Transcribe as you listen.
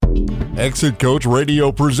Exit Coach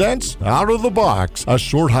Radio presents Out of the Box, a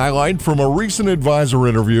short highlight from a recent advisor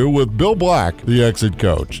interview with Bill Black, the Exit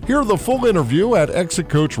Coach. Hear the full interview at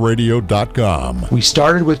exitcoachradio.com. We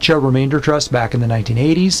started with Charitable Remainder Trust back in the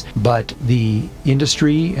 1980s, but the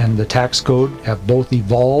industry and the tax code have both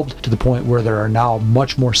evolved to the point where there are now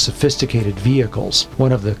much more sophisticated vehicles.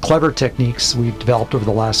 One of the clever techniques we've developed over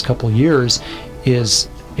the last couple of years is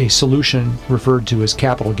a solution referred to as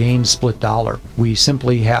capital gains split dollar. We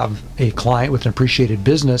simply have a client with an appreciated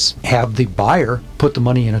business have the buyer put the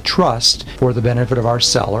money in a trust for the benefit of our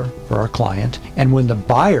seller, for our client, and when the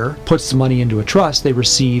buyer puts the money into a trust, they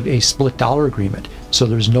receive a split dollar agreement. So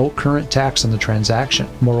there's no current tax on the transaction.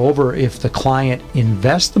 Moreover, if the client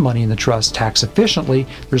invests the money in the trust tax efficiently,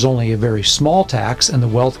 there's only a very small tax and the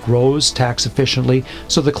wealth grows tax efficiently,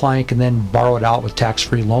 so the client can then borrow it out with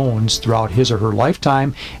tax-free loans throughout his or her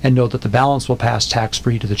lifetime and know that the balance will pass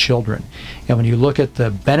tax-free to the children. And when you look at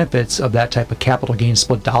the benefits of that type of capital gain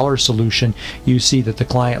split dollar solution, you see that the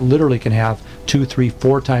client literally can have 2, 3,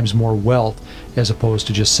 4 times more wealth as opposed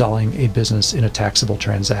to just selling a business in a taxable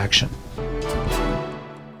transaction.